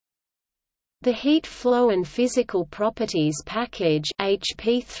The Heat Flow and Physical Properties Package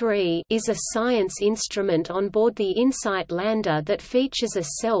 (HP3) is a science instrument on board the InSight lander that features a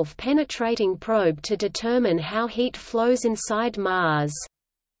self-penetrating probe to determine how heat flows inside Mars.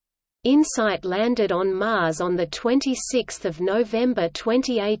 InSight landed on Mars on 26 November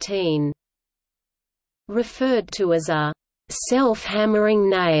 2018. Referred to as a self-hammering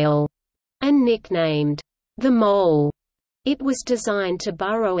nail and nicknamed the Mole, it was designed to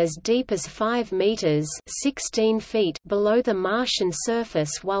burrow as deep as 5 meters (16 feet) below the Martian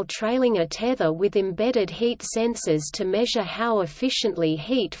surface while trailing a tether with embedded heat sensors to measure how efficiently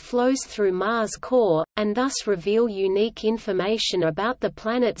heat flows through Mars' core, and thus reveal unique information about the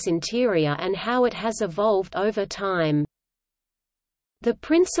planet's interior and how it has evolved over time. The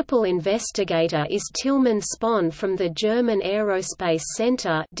principal investigator is Tilman Spohn from the German Aerospace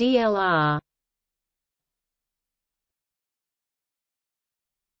Center (DLR).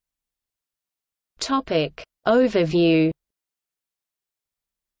 Topic Overview.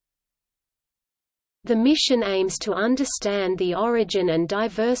 The mission aims to understand the origin and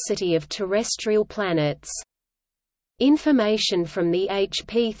diversity of terrestrial planets. Information from the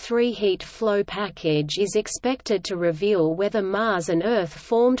HP3 heat flow package is expected to reveal whether Mars and Earth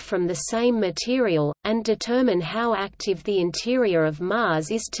formed from the same material, and determine how active the interior of Mars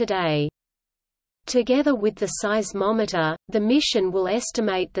is today. Together with the seismometer, the mission will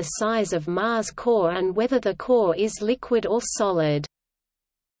estimate the size of Mars' core and whether the core is liquid or solid.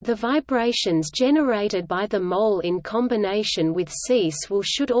 The vibrations generated by the mole in combination with CEAS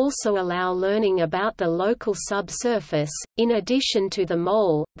should also allow learning about the local subsurface. In addition to the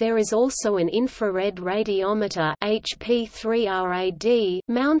mole, there is also an infrared radiometer HP3RAD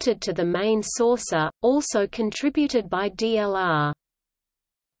mounted to the main saucer, also contributed by DLR.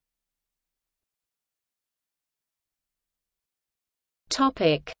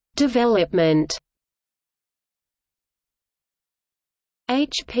 Development.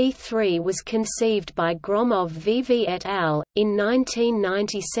 HP3 was conceived by Gromov VV et al. In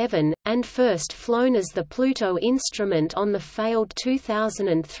 1997, and first flown as the Pluto instrument on the failed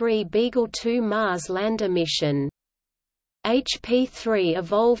 2003 Beagle 2 Mars lander mission. HP3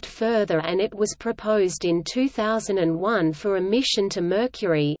 evolved further and it was proposed in 2001 for a mission to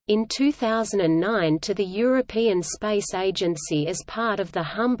Mercury, in 2009 to the European Space Agency as part of the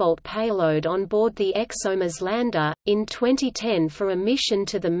Humboldt payload on board the ExoMars lander, in 2010 for a mission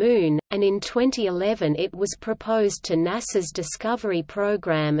to the Moon, and in 2011 it was proposed to NASA's Discovery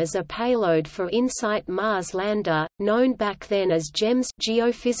program as a payload for InSight Mars lander, known back then as GEMS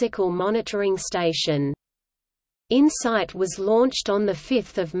Geophysical Monitoring Station. InSight was launched on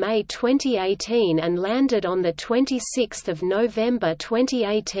 5 May 2018 and landed on 26 November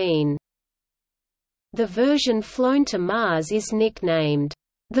 2018. The version flown to Mars is nicknamed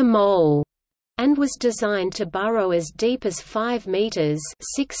the Mole and was designed to burrow as deep as 5 meters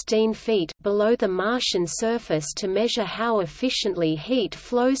 (16 feet) below the Martian surface to measure how efficiently heat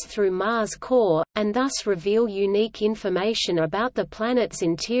flows through Mars' core, and thus reveal unique information about the planet's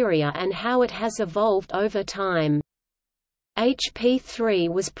interior and how it has evolved over time. HP3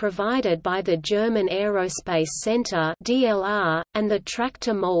 was provided by the German Aerospace Center (DLR), and the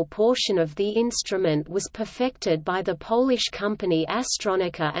tractor mole portion of the instrument was perfected by the Polish company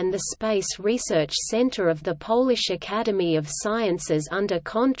Astronica and the Space Research Center of the Polish Academy of Sciences under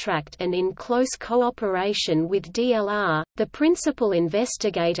contract and in close cooperation with DLR. The principal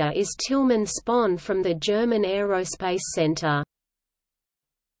investigator is Tilman Spohn from the German Aerospace Center.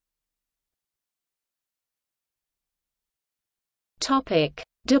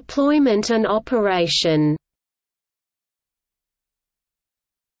 Deployment and operation.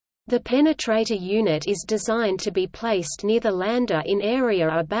 The penetrator unit is designed to be placed near the lander in area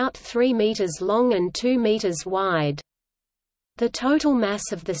about 3 meters long and 2 meters wide. The total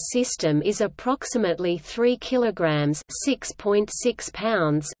mass of the system is approximately 3 kilograms (6.6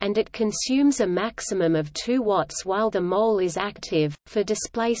 pounds), and it consumes a maximum of 2 watts while the mole is active. For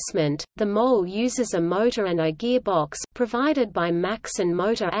displacement, the mole uses a motor and a gearbox provided by Maxon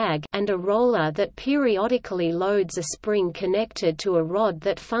Motor AG and a roller that periodically loads a spring connected to a rod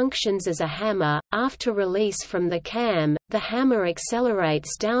that functions as a hammer. After release from the cam, the hammer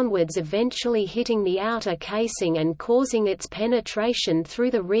accelerates downwards, eventually hitting the outer casing and causing its penetration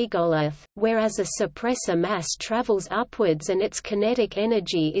through the regolith, whereas a suppressor mass travels upwards and its kinetic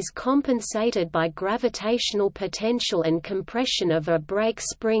energy is compensated by gravitational potential and compression of a brake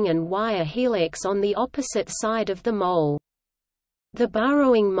spring and wire helix on the opposite side of the mole. The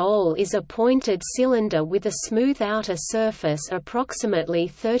burrowing mole is a pointed cylinder with a smooth outer surface approximately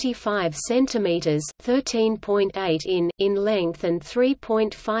 35 cm (13.8 in length and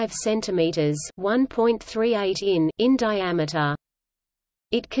 3.5 cm (1.38 in diameter.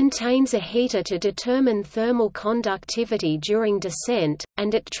 It contains a heater to determine thermal conductivity during descent,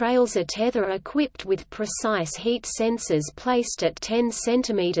 and it trails a tether equipped with precise heat sensors placed at 10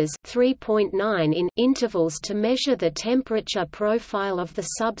 cm (3.9 in) intervals to measure the temperature profile of the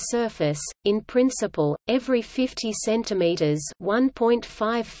subsurface. In principle, every 50 cm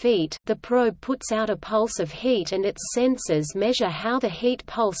 (1.5 feet), the probe puts out a pulse of heat and its sensors measure how the heat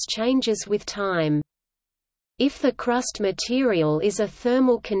pulse changes with time. If the crust material is a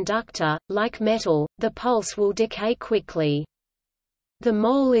thermal conductor, like metal, the pulse will decay quickly. The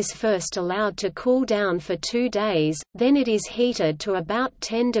mole is first allowed to cool down for 2 days, then it is heated to about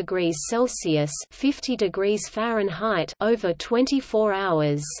 10 degrees Celsius (50 degrees Fahrenheit) over 24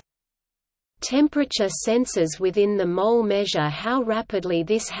 hours. Temperature sensors within the mole measure how rapidly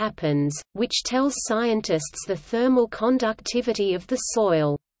this happens, which tells scientists the thermal conductivity of the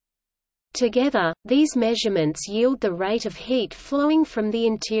soil. Together, these measurements yield the rate of heat flowing from the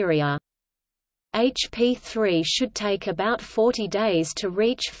interior. HP3 should take about 40 days to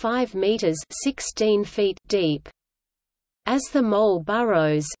reach 5 meters (16 feet) deep. As the mole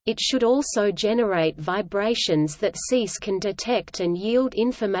burrows, it should also generate vibrations that SEIS can detect and yield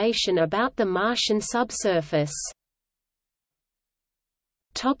information about the Martian subsurface.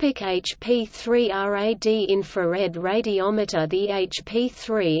 HP3 infrared radiometer. The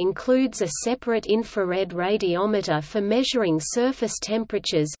HP3 includes a separate infrared radiometer for measuring surface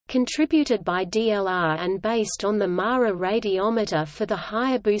temperatures, contributed by DLR and based on the Mara radiometer for the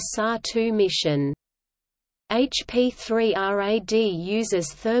Hayabusa 2 mission. HP3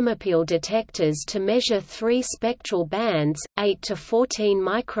 uses thermopile detectors to measure 3 spectral bands, 8 to 14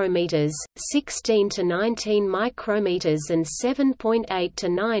 micrometers, 16 to 19 micrometers and 7.8 to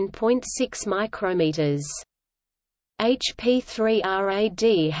 9.6 micrometers.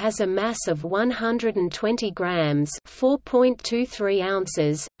 HP3 has a mass of 120 grams, 4.23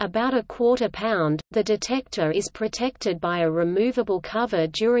 ounces, about a quarter pound. The detector is protected by a removable cover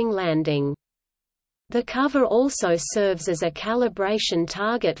during landing. The cover also serves as a calibration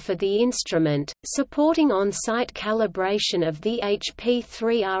target for the instrument, supporting on-site calibration of the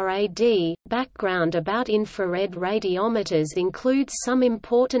HP3 Background about infrared radiometers includes some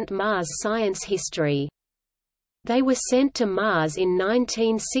important Mars science history. They were sent to Mars in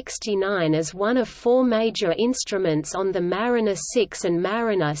 1969 as one of 4 major instruments on the Mariner 6 and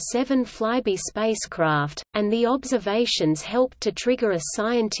Mariner 7 flyby spacecraft, and the observations helped to trigger a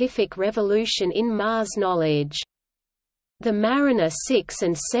scientific revolution in Mars knowledge. The Mariner 6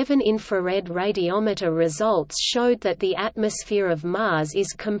 and 7 infrared radiometer results showed that the atmosphere of Mars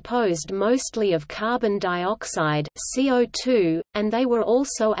is composed mostly of carbon dioxide (CO2), and they were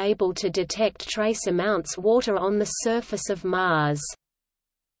also able to detect trace amounts water on the surface of Mars.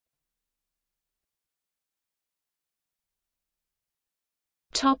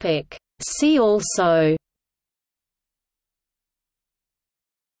 See also: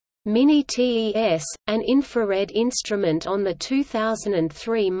 Mini-TES, an infrared instrument on the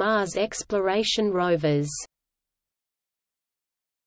 2003 Mars exploration rovers.